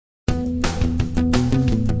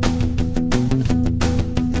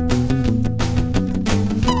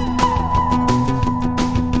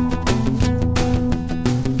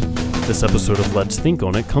This episode of Let's Think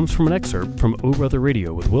On It comes from an excerpt from O Brother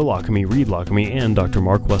Radio with Will Lockamy, Reed Lockamy, and Dr.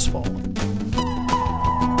 Mark Westfall.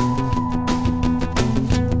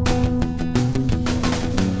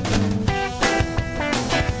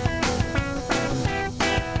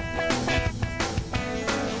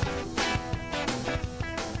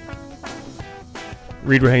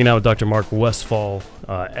 Reed, we're hanging out with Dr. Mark Westfall,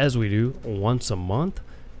 as we do once a month.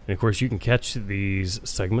 And, of course, you can catch these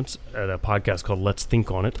segments at a podcast called Let's Think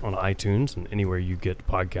On It on iTunes and anywhere you get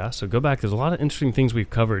podcasts. So go back. There's a lot of interesting things we've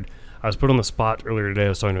covered. I was put on the spot earlier today. I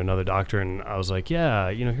was talking to another doctor, and I was like, yeah,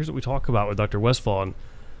 here's what we talk about with Dr. Westfall. And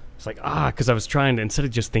it's like, because I was trying to, instead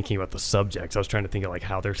of just thinking about the subjects, I was trying to think of, like,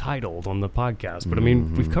 how they're titled on the podcast. But, I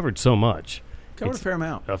mean, we've covered so much. Covered a fair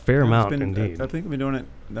amount. A fair amount, indeed. I think we've been doing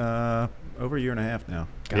it over a year and a half now.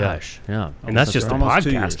 Gosh, yeah. And that's just the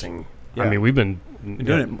podcasting. Yeah. I mean, we've been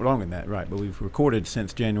doing it longer than that, right? But we've recorded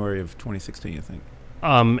since January of 2016, I think.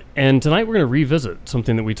 And tonight we're going to revisit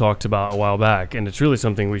something that we talked about a while back, and it's really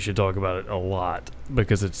something we should talk about a lot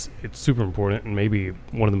because it's super important and maybe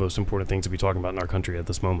one of the most important things to be talking about in our country at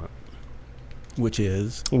this moment. Which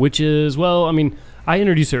is, well, I mean, I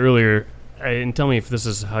introduced it earlier, and tell me if this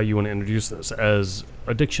is how you want to introduce this, as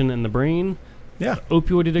addiction in the brain? Yeah.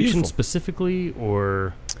 Opioid addiction specifically,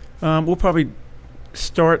 or? We'll probably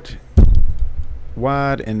start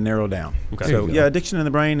wide and narrow down. Okay. So, addiction in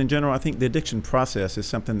the brain in general, I think the addiction process is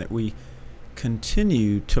something that we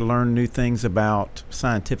continue to learn new things about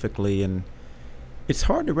scientifically, and it's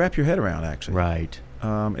hard to wrap your head around, actually. Right.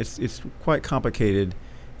 It's quite complicated,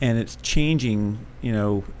 and it's changing,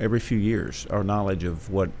 every few years, our knowledge of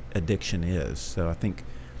what addiction is. So I think,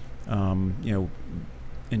 in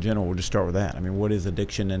general, we'll just start with that. I mean, what is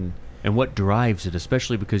addiction and what drives it,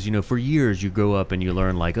 especially because, for years you grow up and you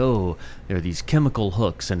learn like, oh, there are these chemical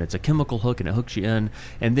hooks and it's a chemical hook and it hooks you in.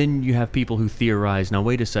 And then you have people who theorize, now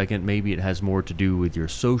wait a second, maybe it has more to do with your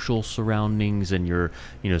social surroundings and your,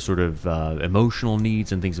 sort of emotional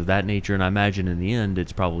needs and things of that nature. And I imagine in the end,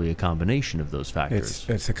 it's probably a combination of those factors.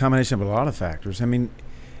 It's a combination of a lot of factors. I mean,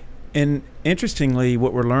 and interestingly,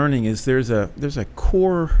 what we're learning is there's a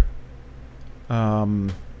core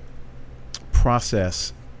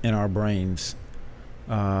process in our brains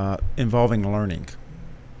involving learning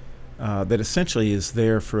that essentially is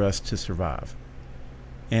there for us to survive.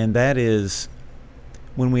 And that is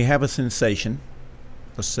when we have a sensation,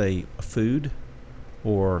 let's say a food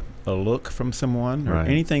or a look from someone or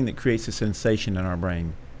anything that creates a sensation in our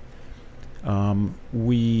brain,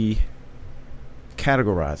 we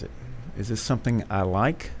categorize it. Is this something I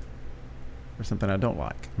like or something I don't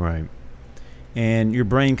like? Right. And your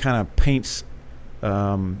brain kind of paints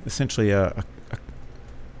essentially a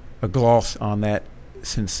gloss on that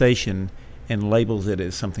sensation and labels it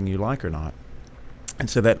as something you like or not. And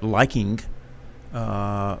so that liking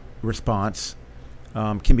response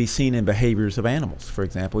can be seen in behaviors of animals. For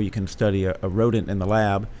example, you can study a rodent in the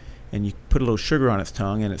lab, and you put a little sugar on its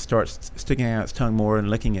tongue, and it starts sticking out its tongue more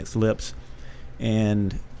and licking its lips,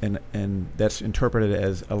 and that's interpreted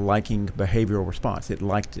as a liking behavioral response. It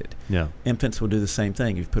liked it. Yeah. Infants will do the same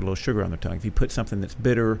thing. If you put a little sugar on their tongue, if you put something that's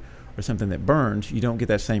bitter or something that burns, you don't get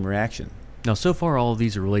that same reaction. Now, so far, all of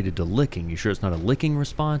these are related to licking. You sure it's not a licking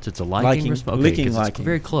response? It's a liking response? Okay, licking, it's liking.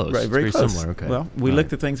 Very close. Right, very close. Similar. Okay. Well, we lick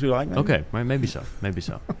the things we like. Maybe. Okay, right, maybe so.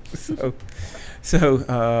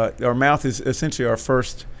 So our mouth is essentially our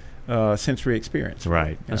first sensory experience.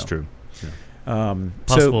 Right, that's true. Yeah.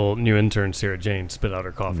 Possible new intern Sarah Jane spit out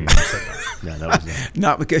her coffee. Yeah, that was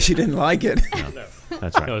not because she didn't like it. No,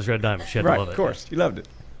 that's right. No, it was Red Diamond. She had right, to love it. Of course, she loved it.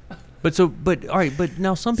 But all right. But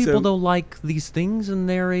now some people don't like these things, and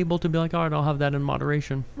they're able to be like, all right, I'll have that in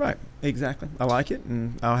moderation. Right, exactly. I like it,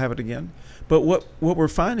 and I'll have it again. But what we're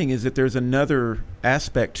finding is that there's another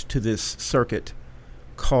aspect to this circuit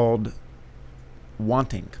called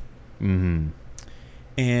wanting. Mm-hmm.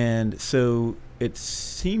 And so it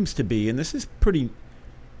seems to be, and this is pretty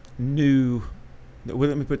new. Well,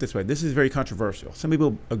 let me put it this way. This is very controversial. Some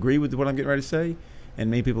people agree with what I'm getting ready to say, and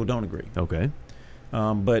many people don't agree. Okay.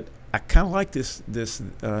 But I kind of like this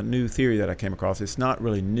new theory that I came across. It's not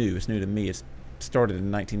really new. It's new to me. It started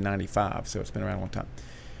in 1995, so it's been around a long time.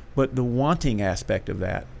 But the wanting aspect of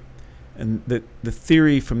that, and the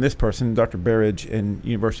theory from this person, Dr. Berridge in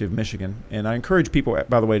University of Michigan, and I encourage people,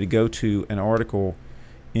 by the way, to go to an article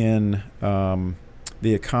in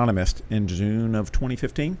The Economist in June of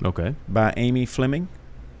 2015 by Amy Fleming,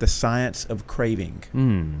 The Science of Craving.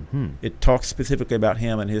 Mm-hmm. It talks specifically about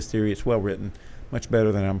him and his theory. It's well written, much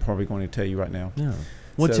better than I'm probably going to tell you right now. Yeah.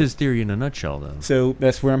 What's his theory in a nutshell, though? So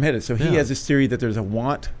that's where I'm headed. So he has this theory that there's a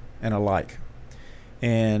want and a like.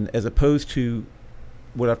 And as opposed to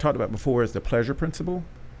what I've talked about before is the pleasure principle,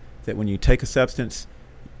 that when you take a substance,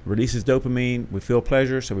 releases dopamine, we feel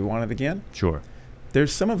pleasure, so we want it again. Sure.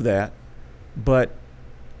 There's some of that, but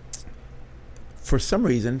for some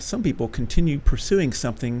reason, some people continue pursuing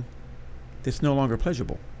something that's no longer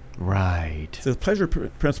pleasurable. Right. So the pleasure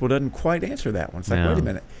principle doesn't quite answer that one. It's like, No. wait a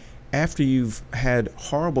minute. After you've had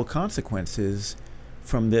horrible consequences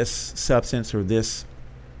from this substance or this,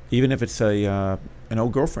 even if it's an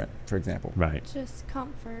old girlfriend, for example, Right. Just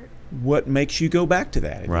comfort. what makes you go back to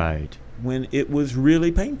that again Right. when it was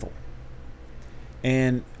really painful?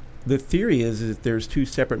 And the theory is that there's two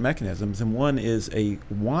separate mechanisms, and one is a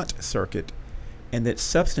want circuit, and that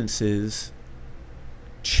substances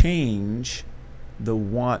change the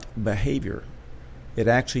want behavior. It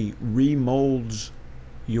actually remolds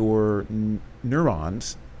your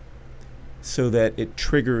neurons so that it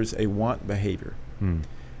triggers a want behavior. Hmm.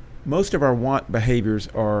 Most of our want behaviors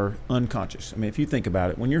are unconscious. I mean, if you think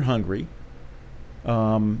about it, when you're hungry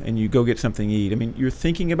and you go get something to eat, I mean, you're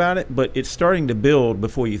thinking about it, but it's starting to build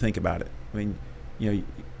before you think about it. I mean,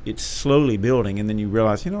 it's slowly building, and then you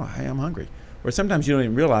realize, hey, I'm hungry. Or sometimes you don't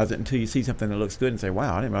even realize it until you see something that looks good and say,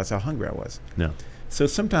 wow, I didn't realize how hungry I was. No. So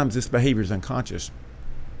sometimes this behavior is unconscious.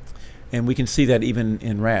 And we can see that even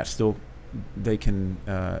in rats. They can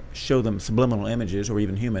show them subliminal images, or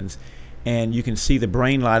even humans, and you can see the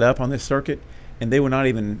brain light up on this circuit, and they will not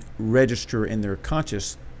even register in their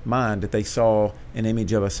conscious mind that they saw an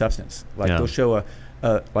image of a substance. Like they'll show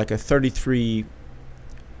a 33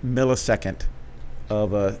 millisecond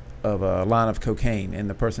of a line of cocaine, and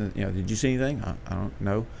the person, did you see anything? I don't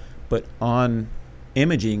know. But on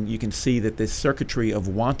imaging, you can see that this circuitry of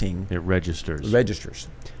wanting It registers.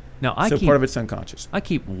 Now, part of it's unconscious. I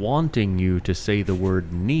keep wanting you to say the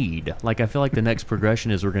word need. Like, I feel like the next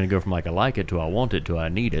progression is we're going to go from like I like it to I want it to I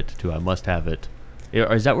need it to I must have it.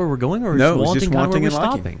 Is that where we're going, or No, is it's just wanting and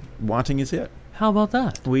stopping? liking. Wanting is it. How about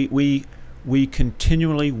that? We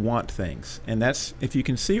continually want things, and that's, if you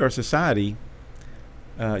can see our society,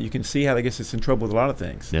 you can see how that gets us in trouble with a lot of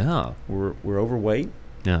things. Yeah. We're overweight.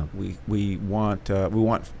 Yeah. We want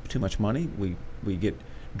too much money. We get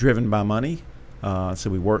driven by money, so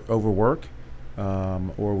we overwork,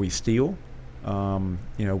 or we steal.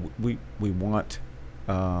 We want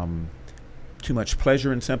too much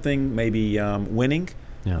pleasure in something, maybe winning.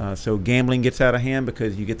 Yeah. So gambling gets out of hand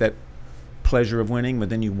because you get that pleasure of winning, but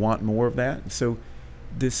then you want more of that. So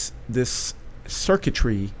this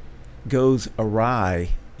circuitry goes awry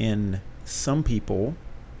in some people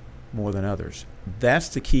more than others. That's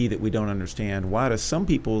the key that we don't understand. Why does some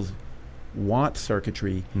people's want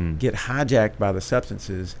circuitry get hijacked by the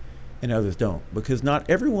substances and others don't? Because not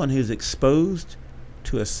everyone who's exposed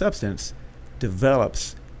to a substance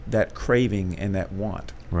develops that craving and that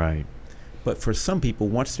want. Right. But for some people,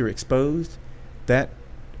 once they're exposed, that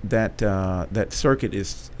circuit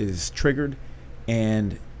is triggered,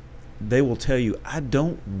 and they will tell you, I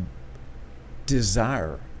don't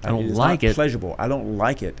desire. I don't it's like not it. Pleasurable. I don't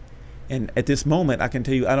like it. And at this moment, I can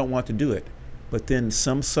tell you I don't want to do it. But then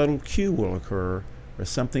some subtle cue will occur, or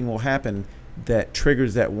something will happen that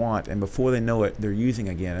triggers that want, and before they know it, they're using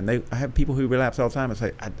again. And I have people who relapse all the time and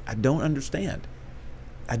say, I don't understand.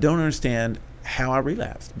 I don't understand how I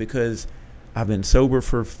relapsed, because I've been sober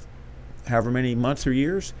for however many months or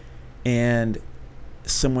years, and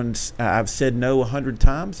I've said no 100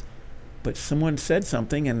 times, but someone said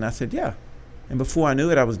something, and I said, yeah. And before I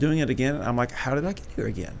knew it, I was doing it again. And I'm like, how did I get here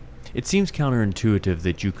again? It seems counterintuitive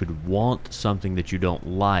that you could want something that you don't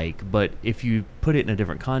like, but if you put it in a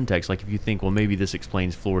different context, like if you think, well, maybe this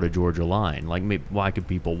explains Florida-Georgia line, like maybe, why could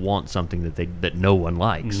people want something that no one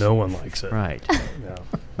likes? No one likes it. Right. Yeah.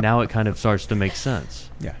 Now it kind of starts to make sense.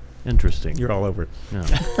 Yeah. Interesting. You're all over it. No.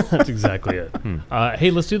 That's exactly it. Hey,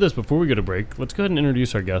 let's do this before we go to break. Let's go ahead and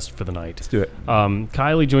introduce our guest for the night. Let's do it.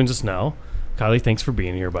 Kylie joins us now. Kylie, thanks for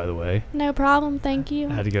being here, by the way. No problem. Thank you.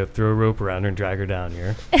 I had to go throw a rope around her and drag her down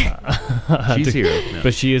here. She's here. No.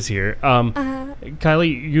 But she is here.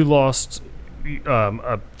 Kylie, you lost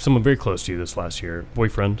someone very close to you this last year.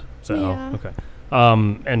 Boyfriend? Is that Yeah. how?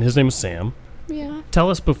 Okay. And his name is Sam. Yeah.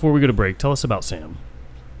 Tell us, before we go to break, tell us about Sam.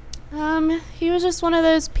 He was just one of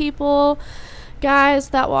those guys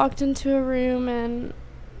that walked into a room and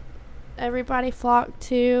everybody flocked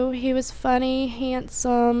to. He was funny,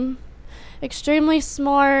 handsome, extremely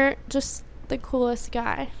smart, just the coolest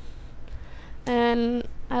guy. And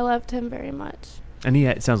I loved him very much. And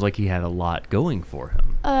it sounds like he had a lot going for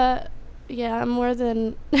him. Yeah, more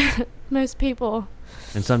than most people.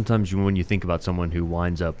 And sometimes when you think about someone who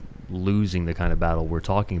winds up losing the kind of battle we're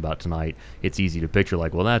talking about tonight, it's easy to picture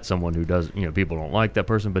like, well, that's someone who does, people don't like that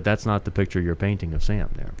person, but that's not the picture you're painting of Sam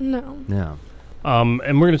there. No. Yeah. And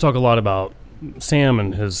we're going to talk a lot about Sam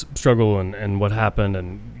and his struggle and what happened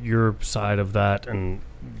and your side of that and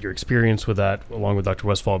your experience with that along with Dr.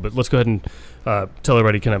 Westfall. But let's go ahead and tell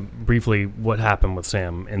everybody kind of briefly what happened with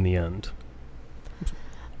Sam in the end.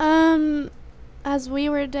 As we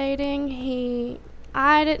were dating,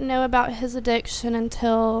 I didn't know about his addiction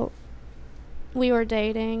until we were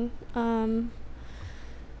dating. And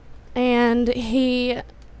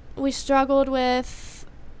we struggled with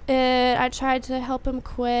it. I tried to help him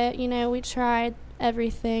quit. We tried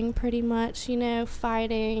everything pretty much,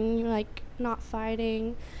 fighting, like not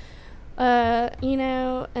fighting,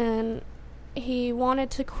 and he wanted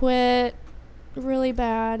to quit really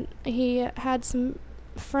bad. He had some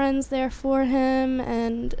friends there for him,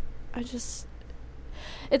 and it's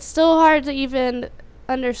still hard to even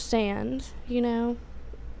understand,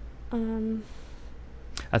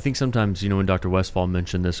 I think sometimes, when Dr. Westfall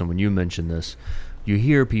mentioned this and when you mentioned this, you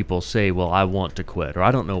hear people say, well, I want to quit, or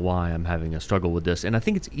I don't know why I'm having a struggle with this. And I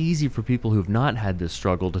think it's easy for people who've not had this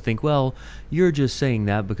struggle to think, well, you're just saying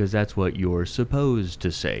that because that's what you're supposed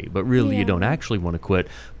to say. But really, you don't actually want to quit.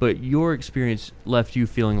 But your experience left you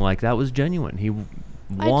feeling like that was genuine. He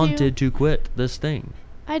wanted to quit this thing.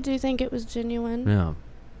 I do think it was genuine.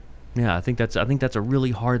 Yeah, I think that's a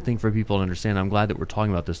really hard thing for people to understand. I'm glad that we're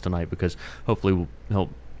talking about this tonight because hopefully we'll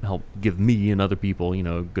help give me and other people,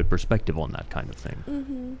 a good perspective on that kind of thing.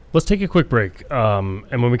 Mm-hmm. Let's take a quick break, and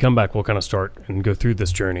when we come back, we'll kind of start and go through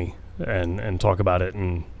this journey and talk about it,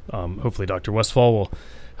 and hopefully Dr. Westfall will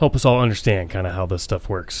help us all understand kind of how this stuff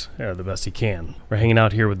works the best he can. We're hanging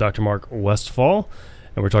out here with Dr. Mark Westfall,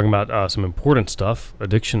 and we're talking about some important stuff,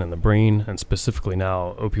 addiction in the brain, and specifically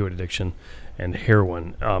now opioid addiction and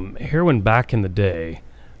heroin. Heroin back in the day,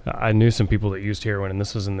 I knew some people that used heroin, and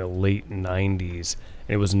this was in the late 90s,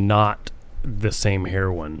 and it was not the same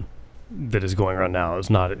heroin that is going around now. It's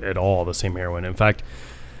not at all the same heroin. In fact,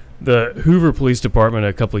 the Hoover Police Department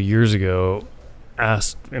a couple of years ago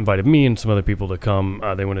invited me and some other people to come.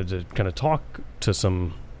 They wanted to kind of talk to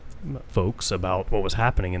some folks about what was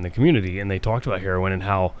happening in the community, and they talked about heroin and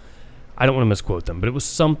how, I don't want to misquote them, but it was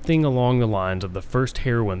something along the lines of the first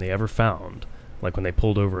heroin they ever found, like when they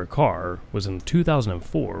pulled over a car, was in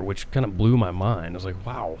 2004, which kind of blew my mind. I was like,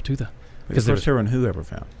 wow. Because the first heroin who ever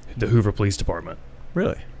found? The Hoover Police Department.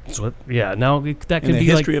 Really? So now that could in the be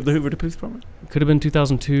history of the Hoover Police Department? Could have been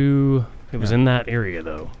 2002. It was in that area,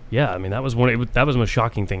 though. Yeah, I mean, that was that was the most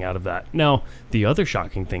shocking thing out of that. Now, the other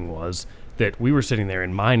shocking thing was that we were sitting there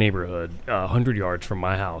in my neighborhood, 100 yards from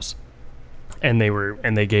my house, and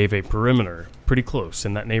they gave a perimeter pretty close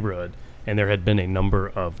in that neighborhood, and there had been a number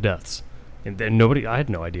of deaths. And then I had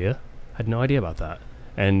no idea. I had no idea about that.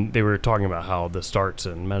 And they were talking about how this starts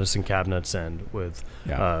in medicine cabinets and with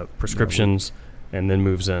prescriptions, and then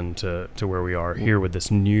moves into where we are here with this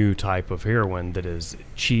new type of heroin that is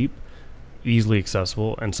cheap, easily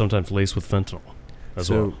accessible, and sometimes laced with fentanyl as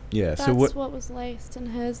well. Yeah. That's what was laced in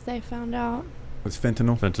his, they found out. Was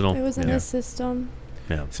fentanyl? Fentanyl. It was in his system.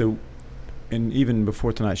 Yeah. So, and even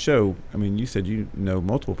before tonight's show, I mean, you said you know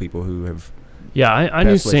multiple people who have... Yeah, I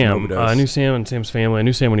knew Sam. I knew Sam and Sam's family. I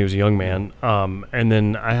knew Sam when he was a young man. And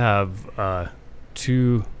then I have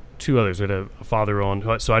two others. We had a father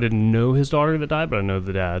on, so I didn't know his daughter that died, but I know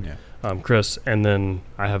the dad, Chris. And then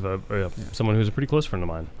I have someone who's a pretty close friend of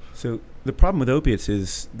mine. So the problem with opiates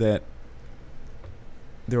is that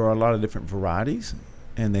there are a lot of different varieties,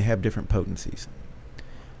 and they have different potencies.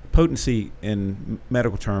 Potency in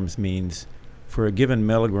medical terms means for a given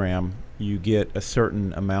milligram, you get a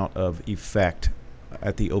certain amount of effect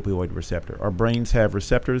at the opioid receptor. Our brains have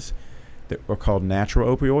receptors that are called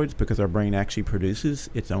natural opioids because our brain actually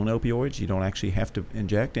produces its own opioids. You don't actually have to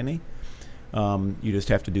inject any. You just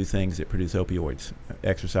have to do things that produce opioids.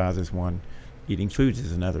 Exercise is one. Eating foods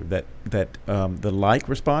is another. The like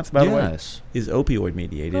response, by the way, is opioid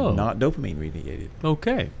mediated, not dopamine mediated.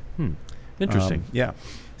 Okay. Interesting. Yeah.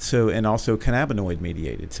 So, and also cannabinoid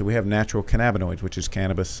mediated. So we have natural cannabinoids, which is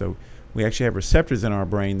cannabis. So we actually have receptors in our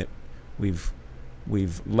brain that we've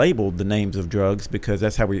labeled the names of drugs because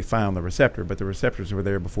that's how we found the receptor. But the receptors were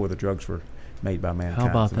there before the drugs were made by mankind. How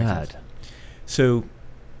about that? So,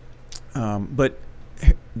 but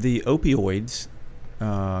the opioids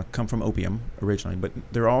come from opium originally, but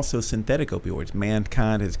they're also synthetic opioids.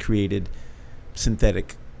 Mankind has created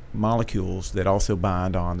synthetic molecules that also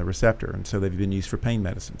bind on the receptor, and so they've been used for pain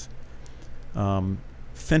medicines.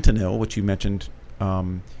 Fentanyl, which you mentioned,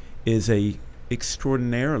 is a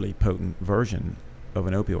extraordinarily potent version of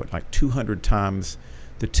an opioid, like 200 times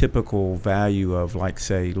the typical value of, like,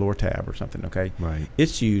 say, Lortab or something, okay? Right.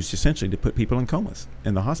 It's used essentially to put people in comas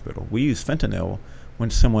in the hospital. We use fentanyl when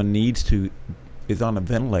someone is on a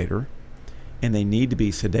ventilator and they need to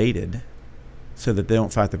be sedated so that they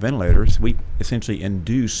don't fight the ventilators. We essentially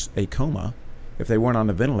induce a coma. If they weren't on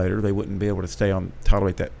the ventilator, they wouldn't be able to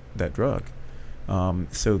tolerate that drug.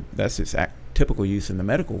 So that's its typical use in the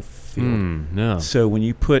medical field. No. So when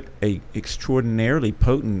you put a extraordinarily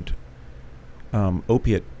potent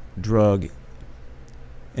opiate drug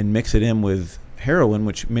and mix it in with heroin,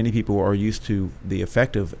 which many people are used to the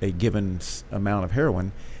effect of a given amount of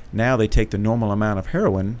heroin, now they take the normal amount of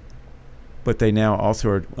heroin, but they now also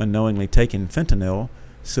are unknowingly taking fentanyl,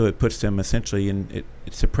 so it puts them essentially in, it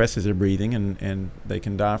suppresses their breathing, and they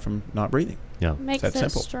can die from not breathing. Yeah. Makes that it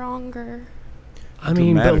simple. stronger. I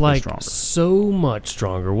mean, but Dramatically like stronger. so much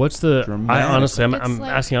stronger. What's the? I Dramatically. honestly, I'm It's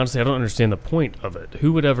like- asking honestly. I don't understand the point of it.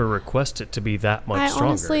 Who would ever request it to be that much I stronger?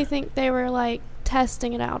 honestly think they were like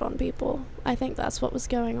testing it out on people. I think that's what was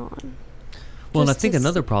going on. Well, and I Just think to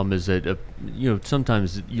another problem is that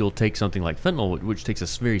sometimes you'll take something like fentanyl, which takes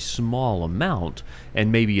a very small amount, and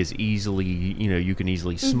maybe is easily you can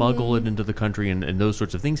easily smuggle it into the country and those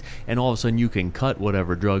sorts of things, and all of a sudden you can cut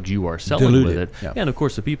whatever drugs you are selling Dilute with it, it. yeah. And of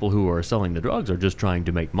course, the people who are selling the drugs are just trying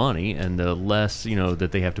to make money, and the less that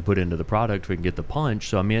they have to put into the product to get the punch.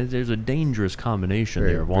 So I mean, there's a dangerous combination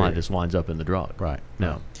Very, there of why very. this winds up in the drug. Right.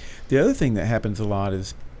 No. The other thing that happens a lot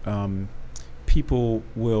is people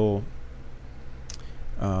will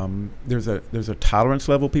there's a tolerance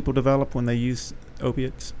level people develop when they use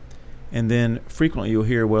opiates, and then frequently you'll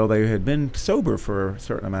hear, well, they had been sober for a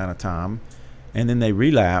certain amount of time, and then they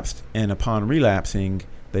relapsed, and upon relapsing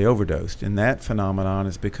they overdosed, and that phenomenon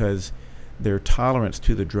is because their tolerance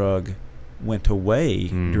to the drug went away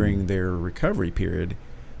during their recovery period,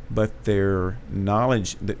 but their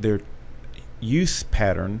knowledge, their use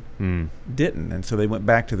pattern didn't, and so they went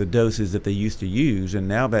back to the doses that they used to use, and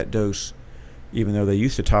now that dose, even though they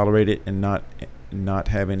used to tolerate it and not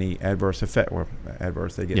have any adverse effect, or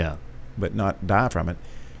adverse they get, but not die from it,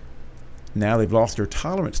 now they've lost their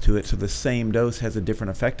tolerance to it, so the same dose has a different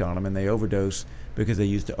effect on them, and they overdose because they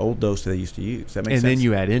used the old dose that they used to use. That makes sense? And then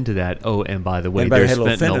you add into that, and by the way, Everybody there's had a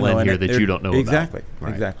little fentanyl in in here it. that you don't know exactly, about.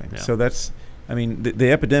 Right. Exactly. Yeah. So that's, I mean,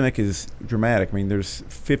 the epidemic is dramatic. I mean, there's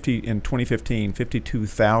in 2015,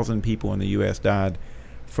 52,000 people in the U.S. died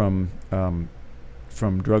from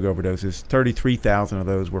drug overdoses. 33,000 of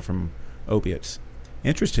those were from opiates.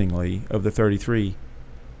 Interestingly, of the 33,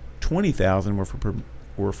 20,000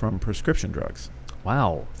 were from prescription drugs.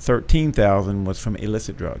 Wow. 13,000 was from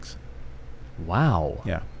illicit drugs. Wow.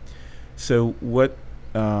 Yeah. So what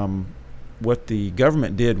the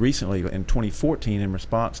government did recently in 2014 in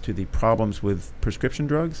response to the problems with prescription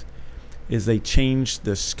drugs is they changed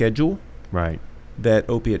the schedule that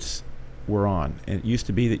opiates were on. And it used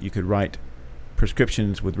to be that you could write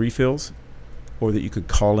prescriptions with refills, or that you could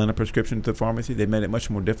call in a prescription to the pharmacy. They made it much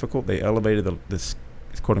more difficult. They elevated the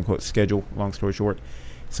quote-unquote schedule, long story short.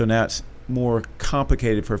 So now it's more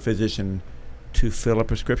complicated for a physician to fill a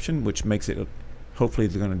prescription, which makes it, hopefully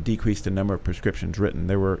it's going to decrease the number of prescriptions written.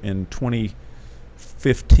 There were, in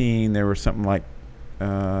 2015, there were something like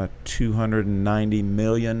 290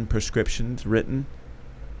 million prescriptions written.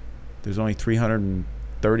 There's only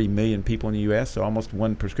 330 million people in the U.S., so almost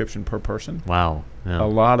one prescription per person. Wow. Yeah. A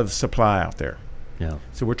lot of supply out there. Yeah.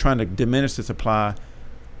 So we're trying to diminish the supply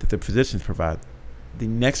that the physicians provide. The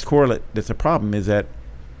next correlate that's a problem is that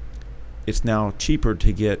it's now cheaper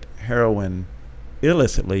to get heroin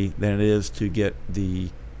illicitly than it is to get the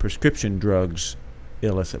prescription drugs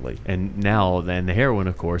illicitly. And now, then, the heroin,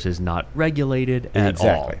 of course, is not regulated at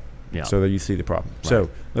Exactly. all. Yeah. So there you see the problem. Right.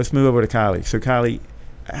 So let's move over to Kylie. So Kylie,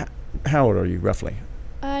 how old are you roughly?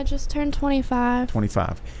 I just turned 25.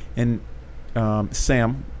 25. And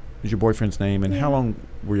Sam is your boyfriend's name. And Yeah. how long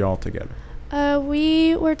were y'all together?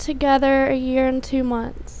 We were together a year and 2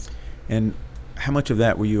 months. And how much of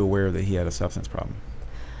that were you aware that he had a substance problem?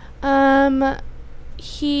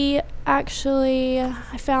 He actually,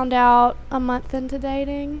 I found out a month into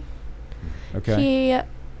dating. Okay. He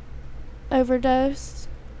overdosed.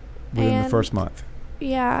 Within the and first month.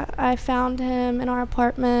 Yeah, I found him in our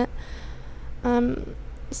apartment.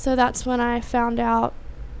 So that's when I found out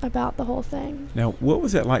about the whole thing. Now, what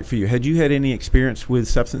was that like for you? Had you had any experience with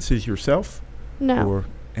substances yourself? No.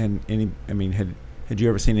 Had you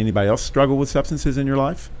ever seen anybody else struggle with substances in your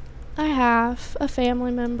life? I have a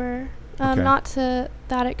family member. Okay. Not to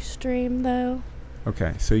that extreme, though.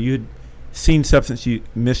 Okay, so you had seen substance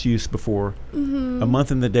misuse before. Mm-hmm. A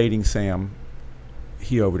month into dating Sam,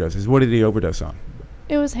 he overdoses. What did he overdose on?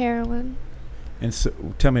 It was heroin. And so,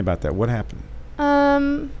 tell me about that. What happened?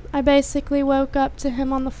 I basically woke up to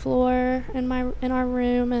him on the floor in our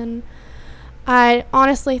room, and I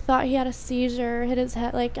honestly thought he had a seizure, hit his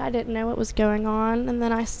head. I didn't know what was going on, and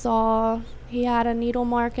then I saw he had a needle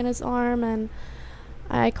mark in his arm, and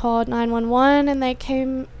I called 911, and they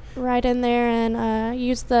came right in there and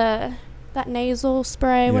used that nasal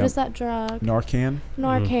spray. Yeah. What is that drug? Narcan.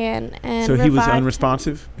 Narcan. And So he was revived him.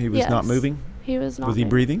 unresponsive. He was not Yes. moving. He was not. Was he moving.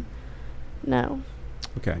 breathing? No.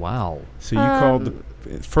 Okay. Wow. So you called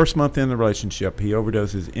the first month in the relationship. He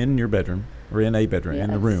overdoses in your bedroom, or in a bedroom, in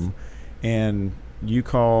the Yes. room, and you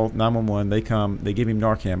call 911. They come. They give him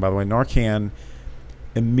Narcan. By the way, Narcan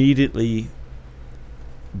immediately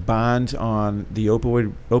binds on the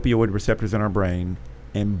opioid receptors in our brain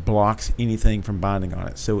and blocks anything from binding on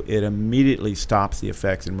it. So it immediately stops the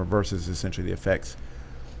effects and reverses essentially the effects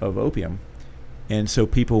of opium. And so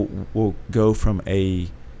people will go from a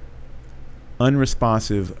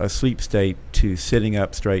unresponsive, asleep state to sitting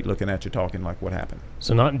up straight, looking at you, talking like, what happened?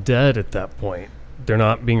 So not dead at that point. They're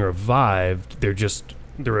not being revived. They're just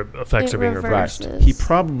their effects It are being reverses. reversed. He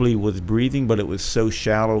probably was breathing, but it was so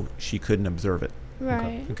shallow she couldn't observe it.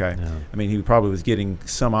 Right. Okay. Yeah. I mean, he probably was getting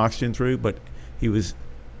some oxygen through, but he was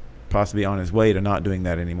possibly on his way to not doing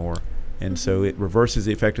that anymore. And so it reverses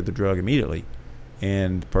the effect of the drug immediately,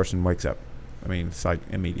 and the person wakes up. I mean, it's like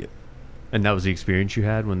immediate. And that was the experience you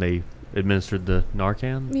had when they administered the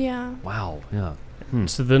Narcan? Yeah. Wow. Yeah.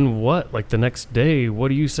 So then what? Like the next day, what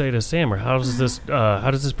do you say to Sam, or how does this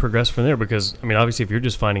progress from there? Because I mean, obviously, if you're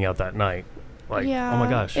just finding out that night, like, yeah. oh my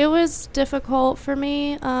gosh, It was difficult for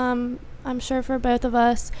me. I'm sure for both of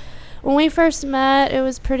us. When we first met, it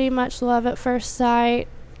was pretty much love at first sight.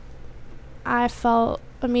 I felt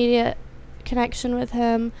immediate connection with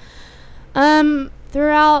him.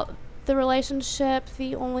 Throughout the relationship,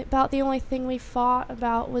 the only thing we fought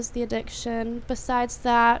about was the addiction. Besides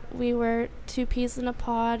that, we were two peas in a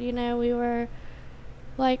pod. You know, we were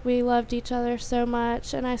like, we loved each other so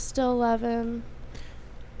much, and I still love him.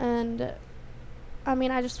 And I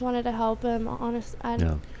mean, I just wanted to help him.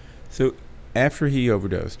 Yeah. So after he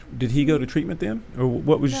overdosed, did he go to treatment then, or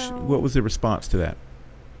what was No. what was the response to that?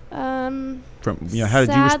 From how did you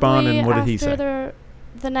Sadly, respond, and what did he say? After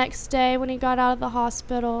the next day when he got out of the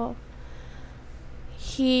hospital,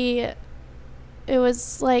 it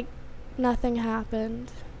was like nothing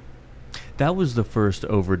happened. That was the first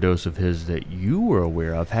overdose of his that you were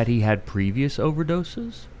aware of. Had he had previous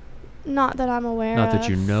overdoses? Not that I'm aware Not of. that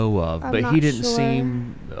you know of, I'm but not he didn't sure.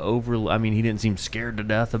 seem he didn't seem scared to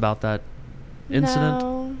death about that incident.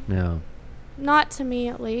 No, Yeah. not to me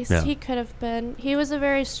at least. Yeah. He could have been. He was a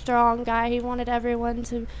very strong guy. He wanted everyone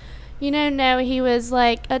to, know he was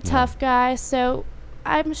like a tough guy. So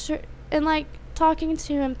I'm sure, and like talking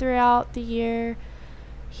to him throughout the year,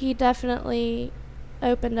 he definitely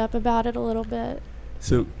opened up about it a little bit.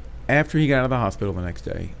 So after he got out of the hospital the next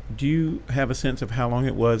day, do you have a sense of how long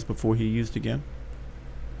it was before he used again?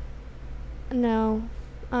 No,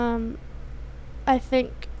 I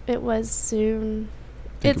think it was soon.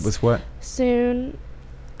 Think it was what? Soon.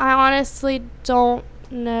 I honestly don't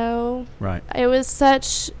know. Right. It was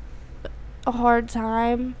such a hard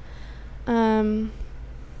time. I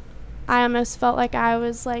almost felt like I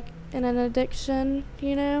was like in an addiction,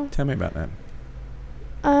 Tell me about that.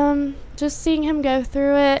 Just seeing him go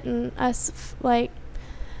through it and us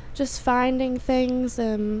just finding things,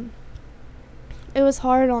 and it was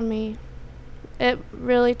hard on me. It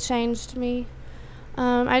really changed me.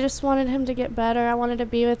 I just wanted him to get better. I wanted to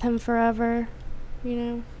be with him forever,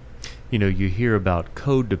 You hear about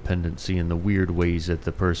codependency and the weird ways that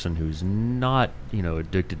the person who's not,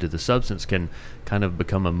 addicted to the substance can kind of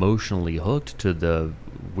become emotionally hooked to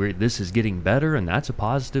where this is getting better, and that's a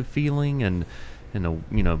positive feeling, and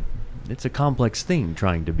it's a complex thing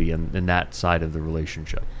trying to be in that side of the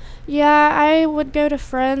relationship. Yeah, I would go to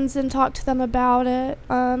friends and talk to them about it,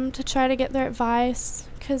 to try to get their advice,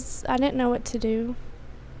 because I didn't know what to do.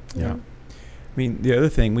 Yeah. I mean, the other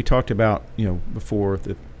thing we talked about, before,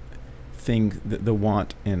 the thing, the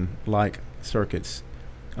want and like circuits.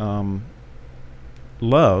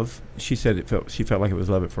 Love, she said she felt like it was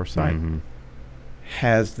love at first sight,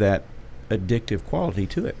 has that addictive quality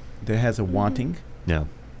to it. That has a wanting Yeah.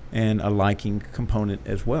 and a liking component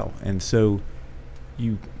as well. And so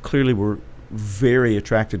you clearly were very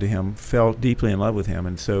attracted to him, fell deeply in love with him.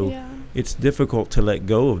 And so Yeah. it's difficult to let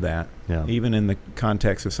go of that, Yeah. even in the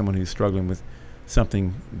context of someone who's struggling with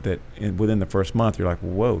something that within the first month you're like,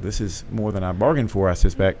 whoa, this is more than I bargained for, I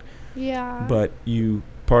suspect. Yeah. But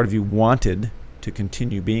part of you wanted to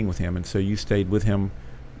continue being with him, and so you stayed with him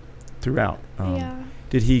throughout. Yeah.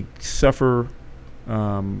 Did he suffer,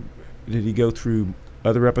 did he go through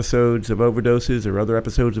other episodes of overdoses or other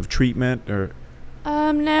episodes of treatment, or?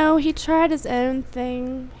 No, he tried his own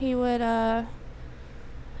thing. He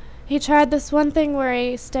tried this one thing where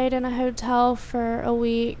he stayed in a hotel for a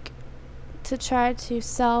week to try to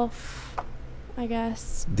I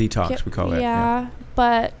guess. Detox, we call that. Yeah,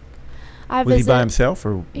 but I Was he by himself,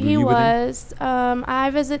 or were He you with him? was. I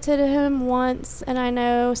visited him once, and I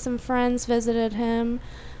know some friends visited him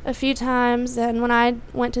a few times. And when I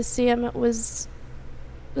went to see him, it was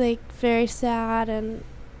like very sad, and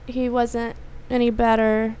he wasn't any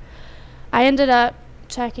better. I ended up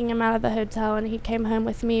checking him out of the hotel, and he came home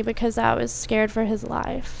with me because I was scared for his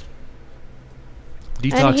life.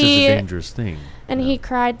 Detox is a dangerous thing. And he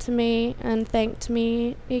cried to me and thanked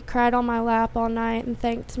me. He cried on my lap all night and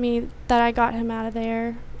thanked me that I got him out of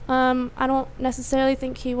there. I don't necessarily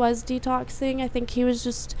think he was detoxing. I think he was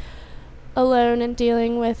just alone and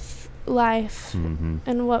dealing with life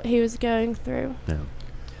and what he was going through. Yeah.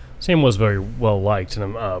 Sam was very well liked,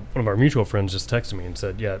 and one of our mutual friends just texted me and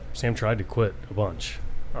said, "Yeah, Sam tried to quit a bunch."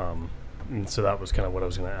 And so that was kind of what I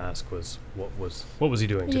was going to ask: was what was he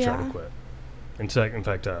doing to try to quit? In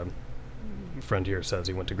fact, a friend here says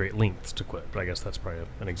he went to great lengths to quit, but I guess that's probably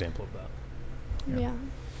an example of that. Yeah.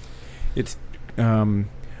 It's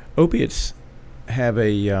opiates have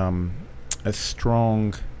a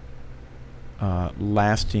strong,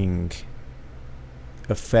 lasting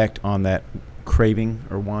effect on that craving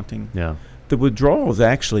or wanting. Yeah. The withdrawals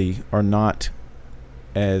actually are not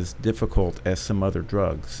as difficult as some other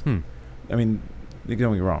drugs. I mean, don't get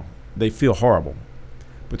me wrong; they feel horrible,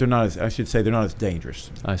 but they're not as, I should say, they're not as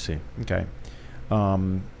dangerous. I see. Okay.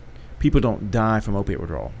 People don't die from opiate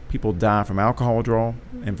withdrawal. People die from alcohol withdrawal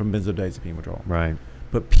and from benzodiazepine withdrawal. Right.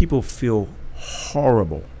 But people feel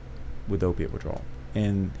horrible with opiate withdrawal,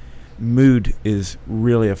 and mood is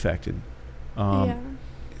really affected. Yeah.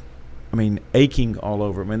 I mean, aching all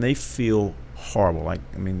over. I mean, they feel horrible. Like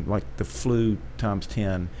the flu times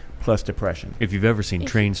 10 plus depression. If you've ever seen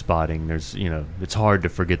Train Spotting, there's, it's hard to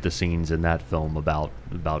forget the scenes in that film about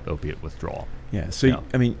opiate withdrawal. Yeah. So,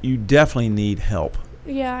 you definitely need help.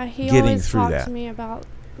 Yeah, he getting always through talked that. to me about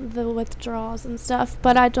the withdrawals and stuff,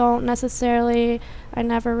 but I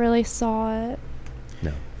never really saw it.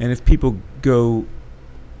 No. And if people go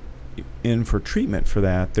in for treatment for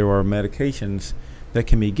that, there are medications that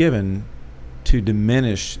can be given to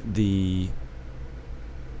diminish the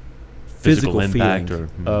physical impact feeling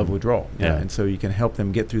of withdrawal. Yeah. And so you can help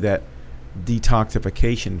them get through that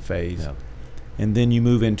detoxification phase. Yeah. And then you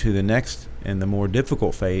move into the next and the more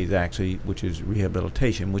difficult phase, actually, which is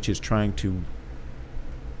rehabilitation, which is trying to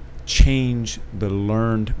change the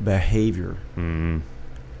learned behavior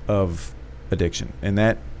of addiction. And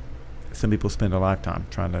that, some people spend a lifetime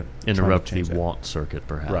trying to interrupt change the that. want circuit,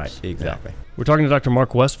 perhaps. Right, exactly. We're talking to Dr.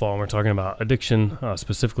 Mark Westfall, and we're talking about addiction,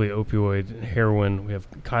 specifically opioid, heroin. We have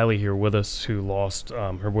Kylie here with us, who lost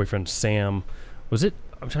her boyfriend, Sam.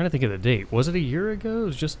 I'm trying to think of the date. Was it a year ago? It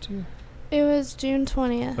was just It was June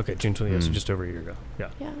 20th. Okay, June 20th, so just over a year ago. Yeah.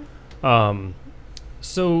 Yeah.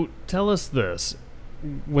 So tell us this.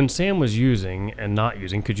 When Sam was using and not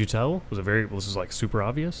using, could you tell? Was this like super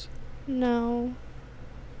obvious? No.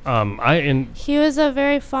 He He was a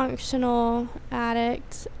very functional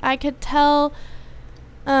addict. I could tell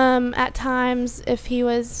at times if he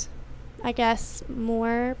was, I guess,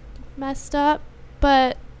 more messed up,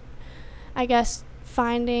 but I guess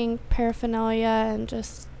finding paraphernalia and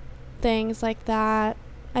just things like that,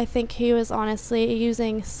 I think he was honestly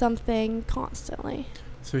using something constantly.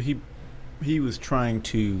 So he was trying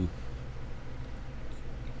to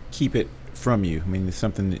keep it from you. I mean, it's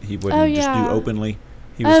something that he wouldn't just do openly.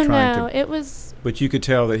 He was trying to. It was. But you could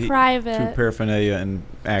tell that he, private. through paraphernalia and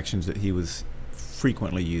actions, that he was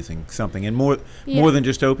frequently using something, and more than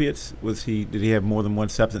just opiates. Did he have more than one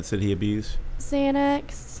substance that he abused?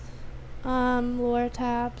 Xanax,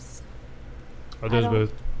 Lortabs. Are those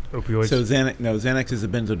both opioids? So Xanax is a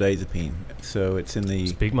benzodiazepine. So it's in the.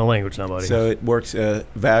 Speak my language now, buddy. So it works.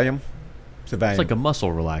 Valium. It's a Valium. It's like a muscle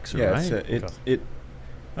relaxer,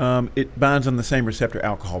 right? It binds on the same receptor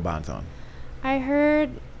alcohol binds on. I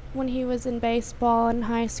heard when he was in baseball in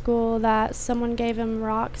high school that someone gave him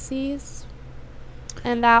Roxy's,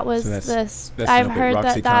 and that was that's I've heard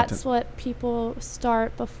Roxy that's what people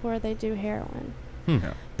start before they do heroin.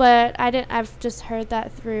 Yeah. But I've just heard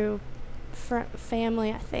that through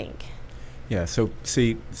family, I think. Yeah. So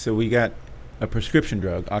we got a prescription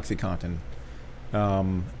drug, OxyContin,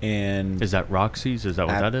 and Is that Roxy's? Is that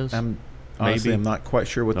what that is? Honestly, I'm not quite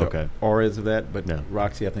sure what the R is of that, but No.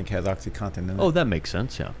 Roxy, I think, has OxyContin in it. Oh, that makes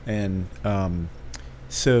sense, yeah. And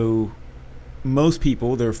so most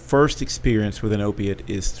people, their first experience with an opiate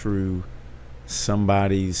is through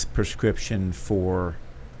somebody's prescription for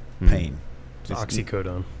pain. It's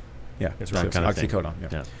oxycodone. Yeah, It's so right it's kind of thing. oxycodone. Yeah.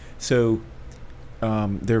 Yeah. So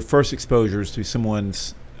their first exposure is to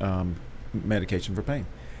someone's medication for pain.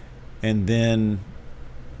 And then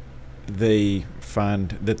they find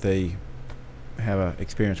that they have an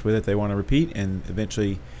experience with it, they want to repeat, and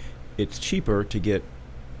eventually it's cheaper to get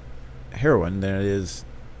heroin than it is,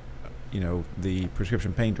 the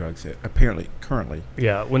prescription pain drugs, apparently, currently.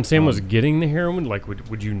 Yeah, when Sam was getting the heroin, like,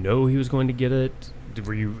 would you know he was going to get it?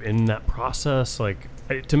 Were you in that process? Like,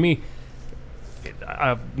 to me,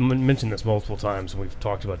 I've mentioned this multiple times when we've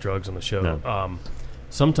talked about drugs on the show. No.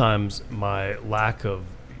 Sometimes my lack of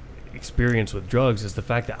experience with drugs is the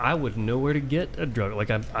fact that I wouldn't know where to get a drug. Like,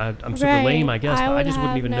 I'm super lame, I guess, but I just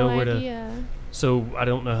wouldn't even know where to. So I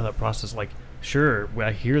don't know how that process, like, sure,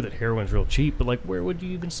 I hear that heroin's real cheap, but, like, where would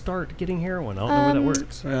you even start getting heroin? I don't know where that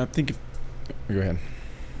works. I think go ahead.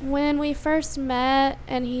 When we first met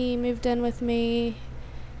and he moved in with me,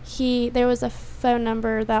 there was a phone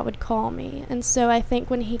number that would call me. And so I think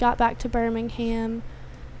when he got back to Birmingham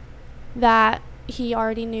that he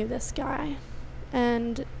already knew this guy.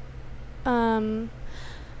 And I'm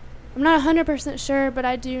not 100% sure, but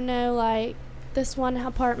I do know, like, this one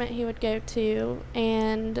apartment he would go to,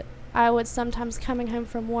 and I would sometimes coming home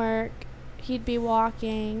from work, he'd be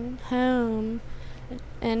walking home,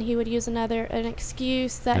 and he would use an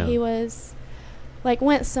excuse that he was, like,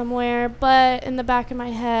 went somewhere, but in the back of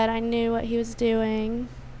my head, I knew what he was doing.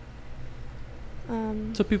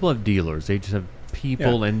 So people have dealers. They just have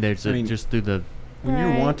people, and there's just through the when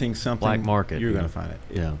you're wanting something black market, you're going to find it.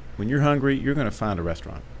 Yeah. When you're hungry, you're going to find a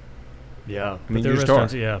restaurant. Yeah. I mean, you're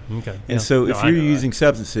starved. Yeah. Okay. And so if you're using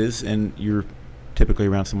substances and you're typically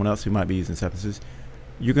around someone else who might be using substances,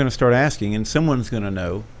 you're going to start asking, and someone's going to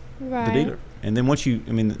know the dealer. And then once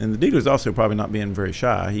and the dealer's also probably not being very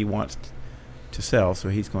shy. He wants to sell, so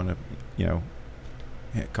he's going to,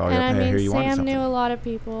 call you up and hear you want something. Sam knew a lot of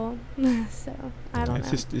people, so I don't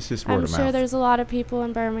know. It's just word I'm of mouth. sure there's a lot of people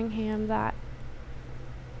in Birmingham that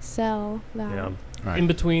sell that. Yeah. Right. In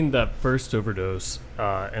between that first overdose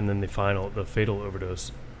and then the fatal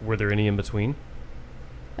overdose, were there any in between?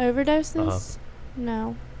 Overdoses?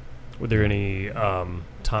 No. Were there any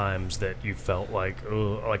times that you felt like,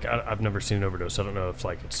 I've never seen an overdose. I don't know if,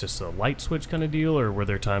 like, it's just a light switch kind of deal, or were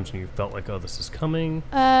there times when you felt like, oh, this is coming?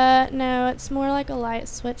 No, it's more like a light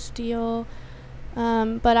switch deal.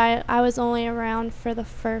 But I was only around for the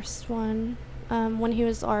first one when he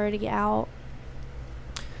was already out.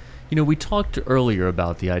 We talked earlier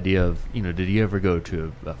about the idea of, did he ever go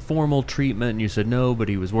to a formal treatment? And you said no, but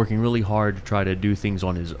he was working really hard to try to do things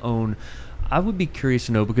on his own. I would be curious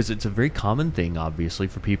to know, because it's a very common thing, obviously,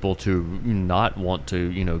 for people to not want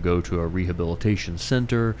to, go to a rehabilitation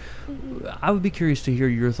center. Mm-hmm. I would be curious to hear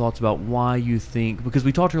your thoughts about why you think, because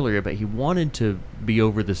we talked earlier about he wanted to be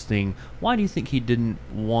over this thing. Why do you think he didn't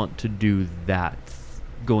want to do that,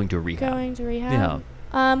 going to rehab? Going to rehab?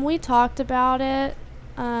 Yeah. We talked about it.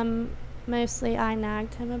 Mostly I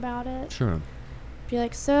nagged him about it. Sure. Be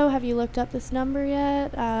like, so have you looked up this number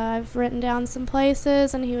yet? I've written down some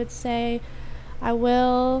places, and he would say, I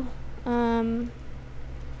will. I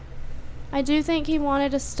do think he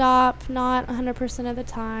wanted to stop, not 100% of the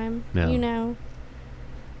time. Yeah.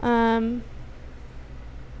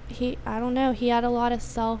 I don't know, he had a lot of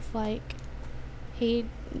he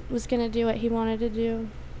was going to do what he wanted to do.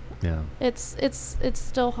 Yeah. It's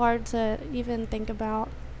still hard to even think about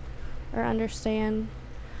or understand.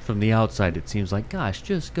 From the outside, it seems like, gosh,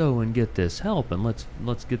 just go and get this help and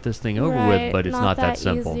let's get this thing over with. But it's not that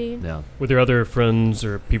simple. Easy. Yeah. Were there other friends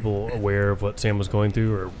or people aware of what Sam was going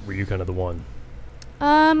through, or were you kind of the one?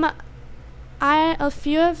 A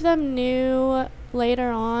few of them knew later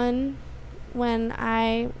on when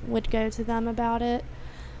I would go to them about it.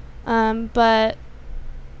 But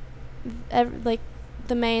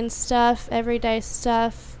the main stuff, everyday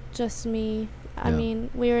stuff, just me. I mean,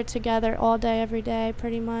 we were together all day, every day,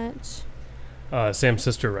 pretty much. Sam's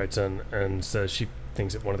sister writes in and says she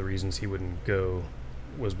thinks that one of the reasons he wouldn't go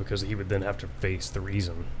was because he would then have to face the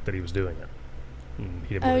reason that he was doing it. And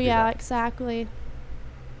he didn't want to do that. Exactly.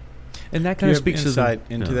 And that kind of speaks insight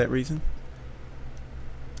into that reason?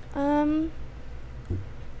 I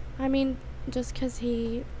mean, just because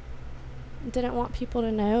he didn't want people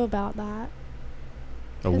to know about that.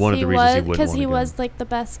 One of the reasons he wouldn't want to go. Because he was, like, the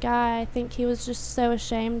best guy. I think he was just so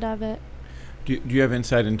ashamed of it. Do you have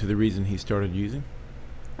insight into the reason he started using?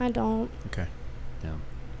 I don't. Okay. Yeah.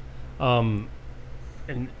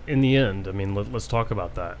 And in the end, I mean, let's talk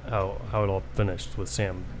about that. How it all finished with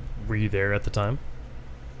Sam. Were you there at the time?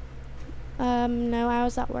 No, I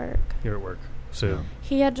was at work. You were at work. So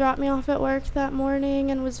he had dropped me off at work that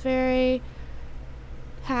morning and was very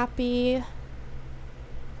happy.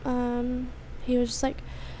 He was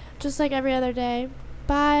just like every other day.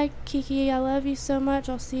 Bye, Kiki. I love you so much.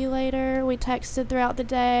 I'll see you later. We texted throughout the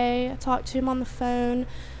day. I talked to him on the phone.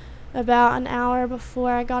 about an hour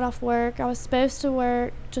before I got off work. I was supposed to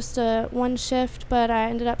work just a one shift, but I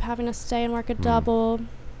ended up having to stay and work a double.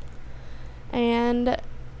 And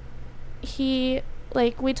he,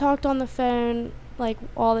 like, we talked on the phone, like,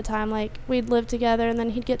 all the time. Like, we'd live together, and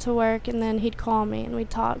then he'd get to work, and then he'd call me, and we'd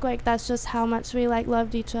talk. Like, that's just how much we, like,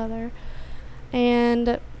 loved each other.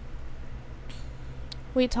 And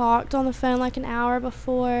we talked on the phone, like, an hour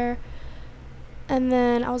before, and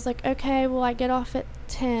then I was like, okay, well, I get off at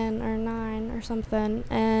 10 or 9 or something,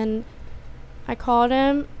 and I called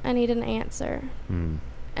him, and he didn't answer.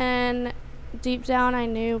 And deep down, I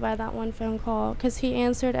knew by that one phone call, because he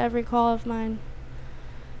answered every call of mine.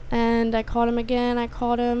 And I called him again. I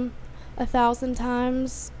called him 1,000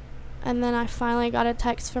 times, and then I finally got a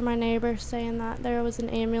text from my neighbor saying that there was an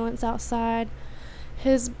ambulance outside.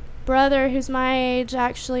 His brother, who's my age,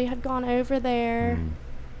 actually had gone over there.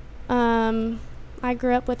 I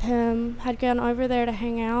grew up with him, had gone over there to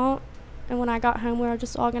hang out, and when I got home, we were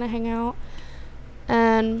just all going to hang out.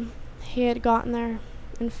 And he had gotten there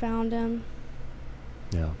and found him.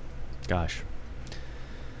 Yeah. Gosh.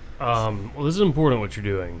 Well, this is important what you're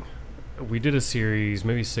doing. We did a series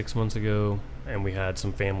maybe 6 months ago, and we had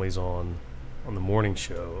some families on the morning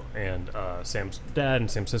show, and Sam's dad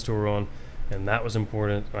and Sam's sister were on, and that was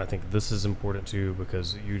important. I think this is important too,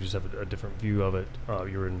 because you just have a different view of it.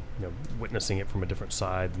 You're witnessing it from a different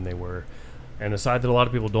side than they were, and a side that a lot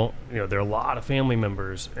of people don't. There are a lot of family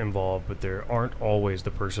members involved, but there aren't always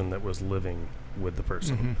the person that was living with the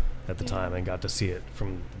person at the time and got to see it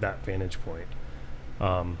from that vantage point.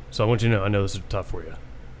 So I want you to know, I know this is tough for you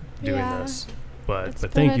doing this, but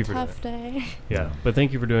thank you for doing it. It's been a tough day. Yeah, but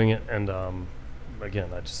thank you for doing it, and again,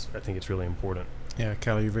 I think it's really important. Yeah,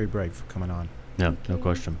 Kelly, you're very brave for coming on. No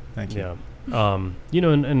question. Thank you. Yeah.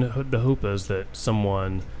 And the hope is that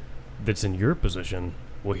someone that's in your position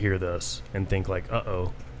will hear this and think like,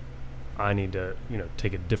 uh-oh, I need to,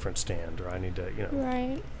 take a different stand, or I need to,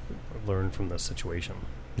 Right. learn from this situation.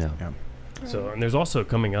 Yeah. Yeah. So, and there's also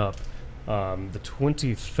coming up the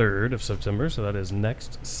 23rd of September, so that is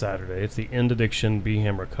next Saturday. It's the End Addiction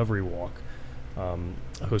BHAM Recovery Walk,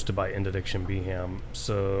 hosted by End Addiction BHAM.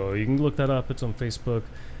 So you can look that up. It's on Facebook.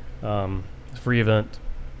 It's a free event.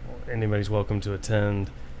 Anybody's welcome to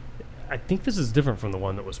attend. I think this is different from the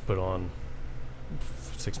one that was put on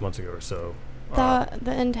 6 months ago or so.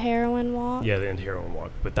 The End Heroin Walk? Yeah, the End Heroin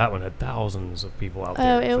Walk. But that one had thousands of people out Oh,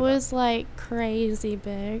 there. it was like crazy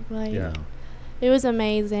big. Like, Yeah. It was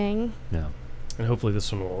amazing. Yeah. And hopefully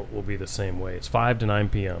this one will be the same way. It's 5 to 9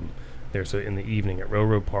 p.m. there, so in the evening at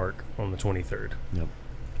Railroad Park on the 23rd. Yep.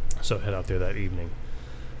 So head out there that evening.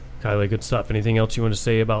 Kylie, good stuff. Anything else you want to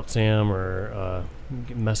say about Sam, or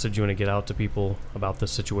message you want to get out to people about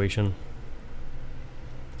this situation?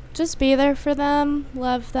 Just be there for them.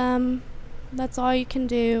 Love them. That's all you can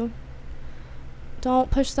do. Don't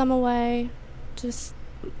push them away. Just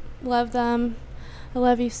love them. I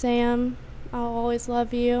love you, Sam. I'll always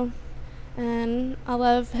love you. And I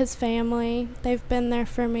love his family. They've been there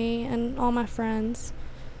for me and all my friends.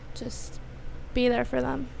 Just be there for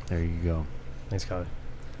them. There you go. Thanks, Kylie.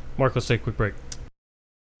 Mark, let's take a quick break.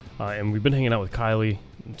 And we've been hanging out with Kylie,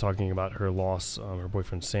 talking about her loss, her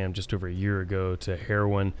boyfriend Sam, just over a year ago to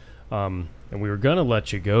heroin. And we were going to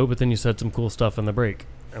let you go, but then you said some cool stuff in the break.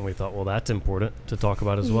 And we thought, well, that's important to talk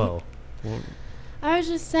about as well. I was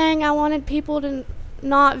just saying I wanted people to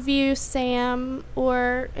not view Sam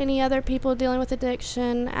or any other people dealing with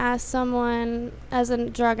addiction as a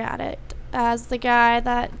drug addict, as the guy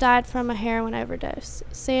that died from a heroin overdose.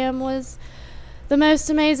 Sam was the most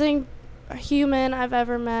amazing human I've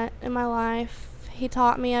ever met in my life. He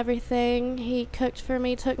taught me everything. He cooked for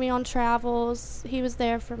me, took me on travels. He was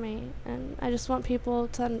there for me, and I just want people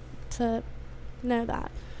to know that.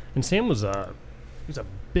 And Sam was a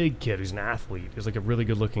big kid. He's an athlete. He's like a really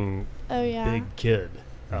good-looking, big kid.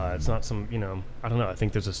 It's not some, I don't know. I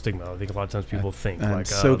think there's a stigma. I think a lot of times people think I'm like,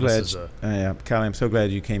 so glad, this is Kylie, I'm so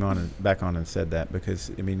glad you came on and back on and said that, because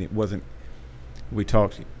it wasn't. We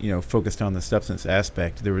talked, focused on the substance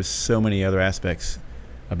aspect. There was so many other aspects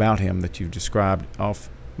about him that you've described off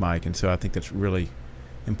mic, and so I think that's really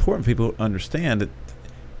important. People understand that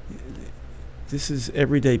this is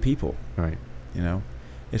everyday people. Right.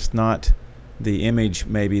 It's not the image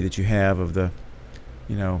maybe that you have of the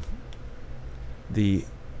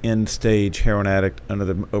end stage heroin addict under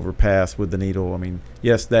the overpass with the needle. I mean,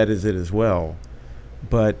 yes, that is it as well,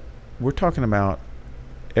 but we're talking about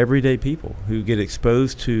everyday people who get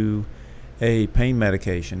exposed to a pain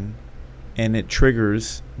medication, and it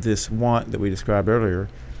triggers this want that we described earlier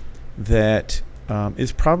that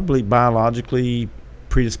is probably biologically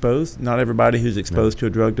predisposed. Not everybody who's exposed to a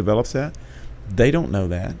drug develops that. They don't know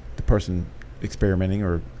that. The person experimenting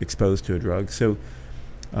or exposed to a drug. So,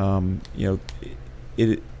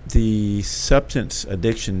 the substance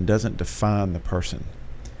addiction doesn't define the person.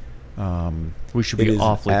 We should It be is an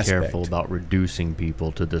awfully aspect. careful about reducing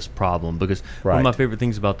people to this problem, because one Right. of my favorite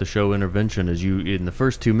things about the show Intervention is you, in the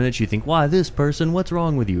first 2 minutes, you think, why this person? What's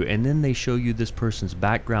wrong with you? And then they show you this person's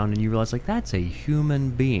background, and you realize, like, that's a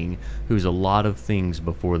human being who's a lot of things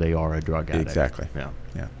before they are a drug addict. Exactly. Yeah.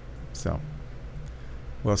 Yeah. So,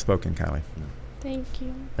 well spoken, Kylie. Thank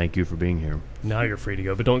you. Thank you for being here. Now you're free to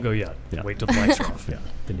go, but don't go yet. Yeah. Wait till the lights are off. Yeah,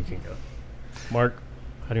 then you can go. Mark,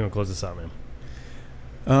 how do you want to close this out, man?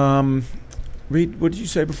 Reed, what did you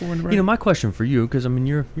say before? You know, my question for you, because I mean,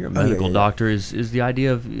 you're a medical yeah. doctor, is the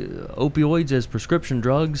idea of opioids as prescription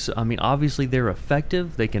drugs. I mean, obviously they're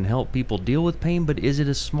effective; they can help people deal with pain. But is it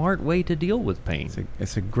a smart way to deal with pain?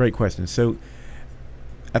 It's a great question. So,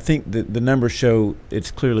 I think the numbers show they're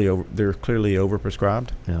clearly overprescribed.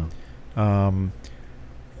 Yeah.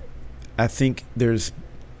 I think there's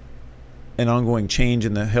an ongoing change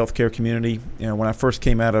in the healthcare community. You know, when I first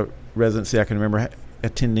came out of residency, I can remember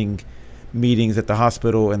attending meetings at the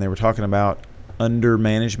hospital, and they were talking about under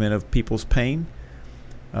management of people's pain.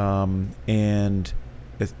 And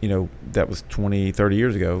that was 20, 30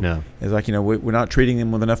 years ago. Yeah. It's like, we're not treating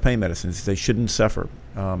them with enough pain medicines. They shouldn't suffer.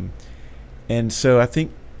 And so I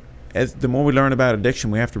think as the more we learn about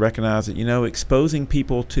addiction, we have to recognize that, exposing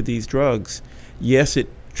people to these drugs, yes, it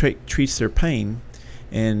treats their pain,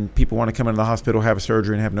 and people want to come into the hospital, have a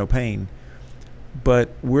surgery, and have no pain. But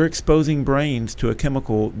we're exposing brains to a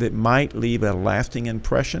chemical that might leave a lasting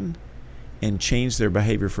impression and change their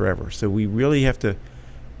behavior forever. So we really have to,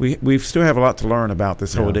 we still have a lot to learn about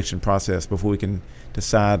this whole addiction process before we can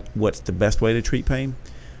decide what's the best way to treat pain.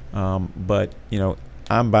 But,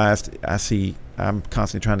 I'm biased. I'm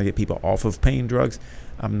constantly trying to get people off of pain drugs.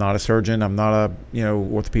 I'm not a surgeon. I'm not a,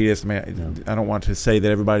 orthopedist. I don't want to say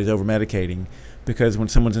that everybody's over-medicating, because when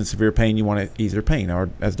someone's in severe pain, you want to ease their pain. Or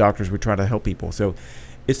as doctors, we try to help people. So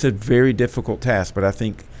it's a very difficult task. But I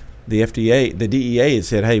think the FDA, the DEA has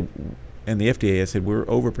said, hey, and the FDA has said, we're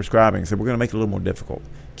over-prescribing, so we're going to make it a little more difficult.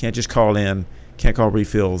 Can't just call in, can't call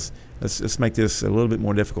refills. Let's make this a little bit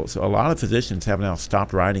more difficult. So a lot of physicians have now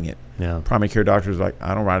stopped writing it. Yeah. Primary care doctors are like,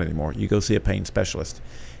 I don't write it anymore. You go see a pain specialist,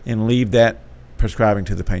 and leave that prescribing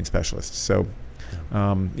to the pain specialist. So,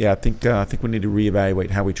 I think we need to reevaluate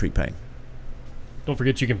how we treat pain. Don't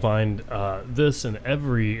forget you can find this and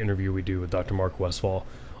every interview we do with Dr. Mark Westfall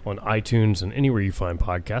on iTunes and anywhere you find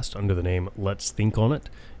podcasts under the name Let's Think on It.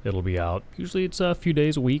 It'll be out. Usually it's a few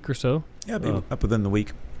days, a week or so. Yeah, it'll be up within the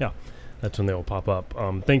week. Yeah, that's when they will pop up.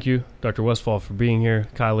 Thank you, Dr. Westfall, for being here.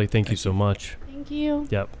 Kylie, thank you so much. Thank you.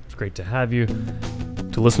 Yep, it's great to have you.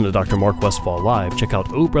 To listen to Dr. Mark Westfall live, check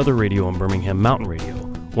out O Brother Radio on Birmingham Mountain Radio,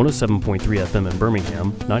 107.3 FM in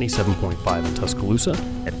Birmingham, 97.5 in Tuscaloosa,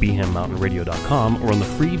 at bhammountainradio.com, or on the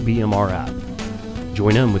free BMR app.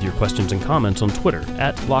 Join in with your questions and comments on Twitter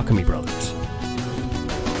at Lockamy Brothers.